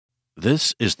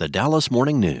This is the Dallas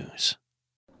Morning News.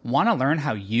 Want to learn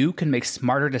how you can make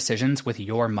smarter decisions with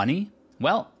your money?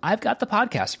 Well, I've got the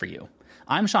podcast for you.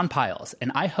 I'm Sean Piles,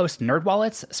 and I host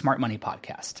NerdWallet's Smart Money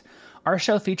Podcast. Our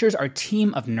show features our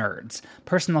team of nerds,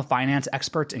 personal finance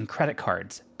experts in credit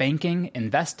cards, banking,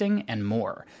 investing, and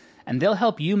more. And they'll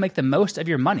help you make the most of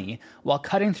your money while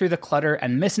cutting through the clutter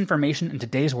and misinformation in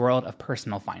today's world of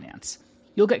personal finance.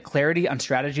 You'll get clarity on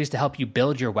strategies to help you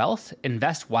build your wealth,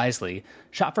 invest wisely,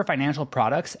 shop for financial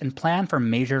products, and plan for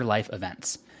major life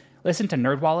events. Listen to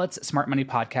NerdWallet's Smart Money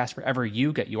Podcast wherever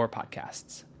you get your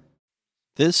podcasts.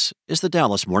 This is the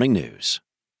Dallas Morning News.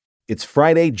 It's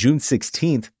Friday, June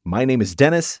 16th. My name is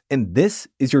Dennis, and this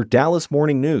is your Dallas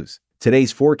Morning News.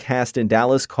 Today's forecast in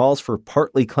Dallas calls for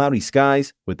partly cloudy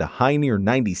skies with a high near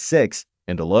 96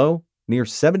 and a low near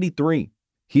 73.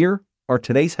 Here are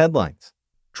today's headlines.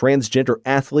 Transgender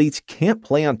athletes can't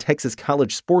play on Texas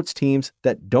college sports teams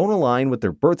that don't align with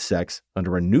their birth sex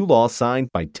under a new law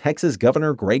signed by Texas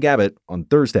Governor Greg Abbott on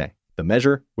Thursday. The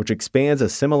measure, which expands a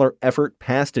similar effort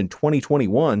passed in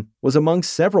 2021, was among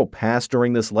several passed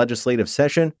during this legislative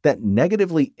session that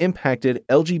negatively impacted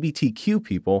LGBTQ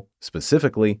people,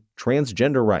 specifically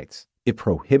transgender rights. It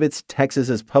prohibits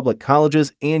Texas's public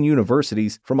colleges and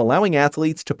universities from allowing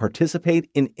athletes to participate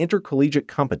in intercollegiate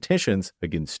competitions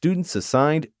against students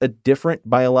assigned a different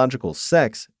biological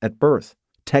sex at birth.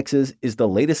 Texas is the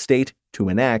latest state to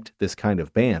enact this kind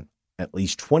of ban. At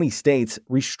least 20 states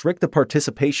restrict the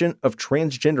participation of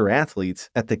transgender athletes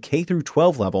at the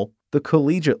K-12 level, the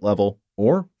collegiate level,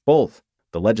 or both.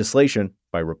 The legislation,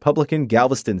 by Republican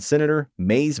Galveston Senator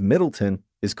Mays Middleton,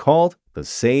 is called the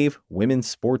Save Women's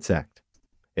Sports Act.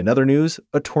 In other news,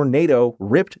 a tornado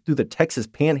ripped through the Texas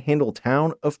panhandle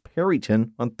town of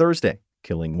Perryton on Thursday,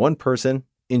 killing one person,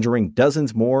 injuring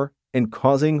dozens more, and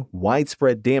causing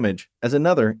widespread damage as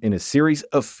another in a series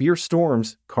of fierce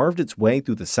storms carved its way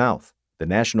through the south. The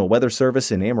National Weather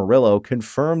Service in Amarillo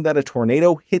confirmed that a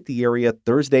tornado hit the area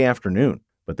Thursday afternoon,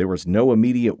 but there was no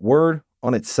immediate word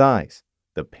on its size.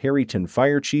 The Perryton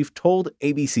fire chief told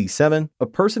ABC7 a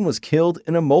person was killed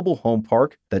in a mobile home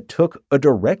park that took a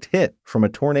direct hit from a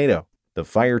tornado. The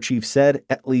fire chief said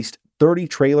at least 30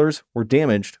 trailers were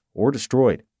damaged or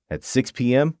destroyed. At 6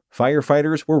 p.m.,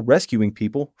 firefighters were rescuing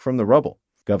people from the rubble.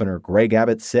 Governor Greg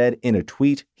Abbott said in a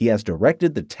tweet he has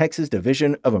directed the Texas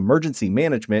Division of Emergency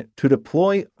Management to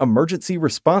deploy emergency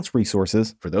response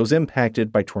resources for those impacted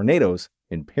by tornadoes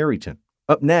in Perryton.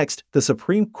 Up next, the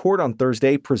Supreme Court on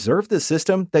Thursday preserved the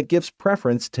system that gives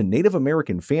preference to Native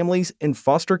American families in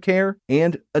foster care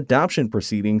and adoption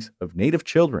proceedings of Native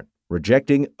children,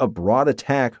 rejecting a broad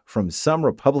attack from some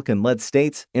Republican-led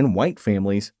states and white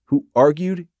families who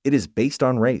argued it is based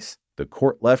on race. The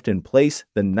court left in place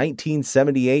the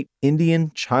 1978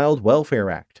 Indian Child Welfare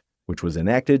Act, which was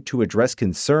enacted to address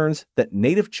concerns that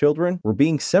Native children were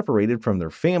being separated from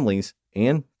their families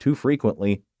and, too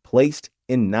frequently, placed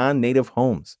in non-Native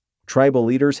homes. Tribal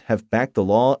leaders have backed the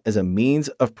law as a means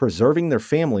of preserving their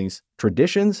families,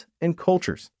 traditions, and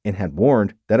cultures, and had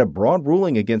warned that a broad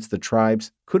ruling against the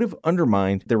tribes could have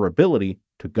undermined their ability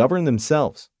to govern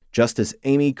themselves. Justice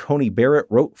Amy Coney Barrett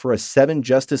wrote for a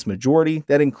 7-justice majority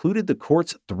that included the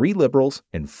court's 3 liberals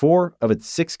and 4 of its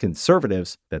 6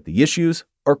 conservatives that the issues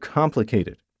are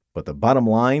complicated. But the bottom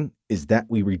line is that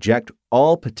we reject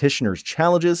all petitioners'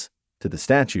 challenges to the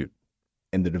statute.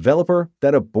 And the developer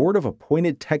that a board of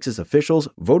appointed Texas officials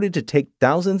voted to take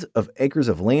thousands of acres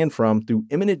of land from through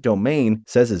eminent domain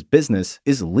says his business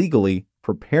is legally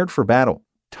prepared for battle.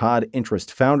 Todd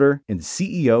Interest founder and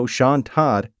CEO Sean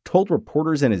Todd told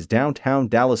reporters in his downtown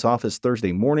Dallas office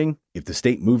Thursday morning, if the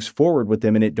state moves forward with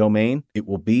eminent domain, it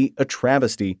will be a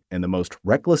travesty and the most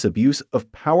reckless abuse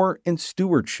of power and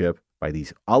stewardship by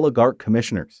these oligarch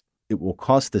commissioners. It will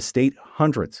cost the state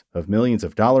hundreds of millions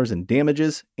of dollars in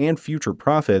damages and future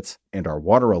profits, and our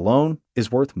water alone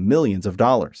is worth millions of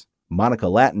dollars. Monica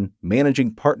Lattin,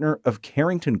 managing partner of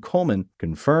Carrington Coleman,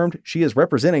 confirmed she is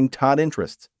representing Todd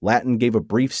Interests. Lattin gave a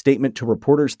brief statement to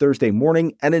reporters Thursday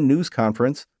morning at a news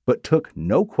conference, but took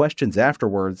no questions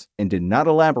afterwards and did not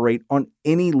elaborate on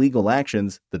any legal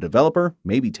actions the developer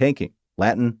may be taking.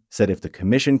 Lattin said if the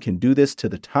commission can do this to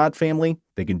the Todd family,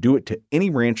 they can do it to any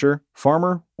rancher,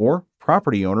 farmer, or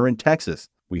property owner in Texas.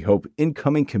 We hope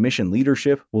incoming commission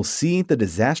leadership will see the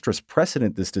disastrous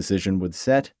precedent this decision would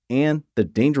set and the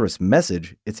dangerous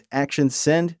message its actions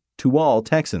send to all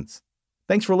Texans.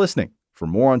 Thanks for listening. For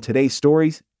more on today's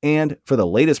stories and for the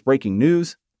latest breaking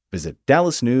news, visit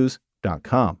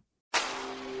dallasnews.com.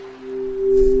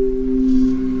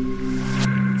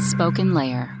 Spoken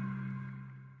Layer.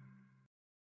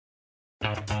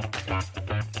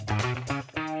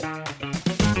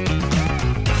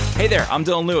 Hey there, I'm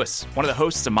Dylan Lewis, one of the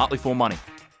hosts of Motley Fool Money.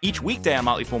 Each weekday on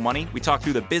Motley Fool Money, we talk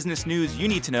through the business news you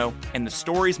need to know and the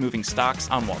stories moving stocks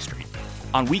on Wall Street.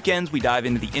 On weekends, we dive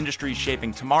into the industries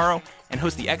shaping tomorrow and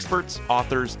host the experts,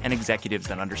 authors, and executives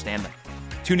that understand them.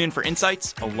 Tune in for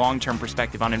insights, a long-term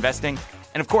perspective on investing,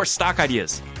 and of course, stock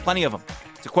ideas. Plenty of them.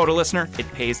 To quote a listener,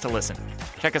 it pays to listen.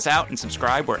 Check us out and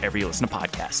subscribe wherever you listen to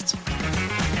podcasts.